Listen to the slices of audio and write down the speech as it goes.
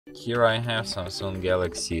Here I have Samsung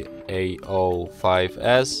Galaxy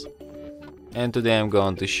A05s, and today I'm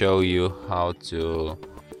going to show you how to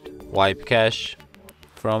wipe cache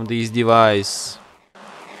from this device.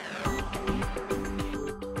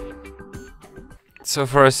 So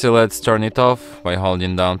first let's turn it off by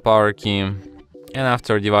holding down power key, and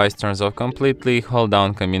after device turns off completely, hold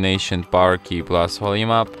down combination power key plus volume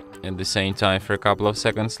up at the same time for a couple of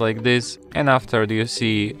seconds like this, and after you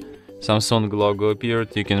see Samsung logo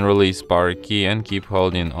appeared, you can release power key and keep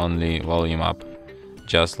holding only volume up,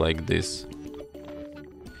 just like this.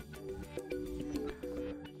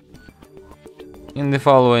 In the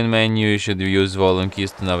following menu, you should use volume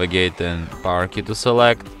keys to navigate and power key to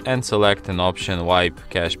select, and select an option wipe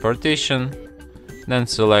cache partition, then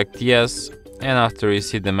select yes, and after you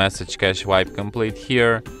see the message cache wipe complete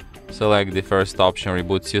here, select the first option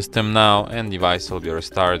reboot system now, and device will be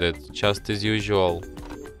restarted just as usual.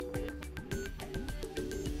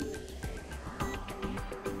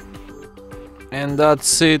 And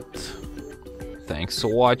that's it. Thanks for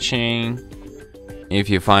watching. If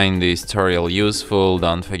you find this tutorial useful,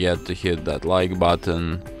 don't forget to hit that like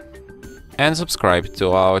button and subscribe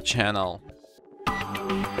to our channel.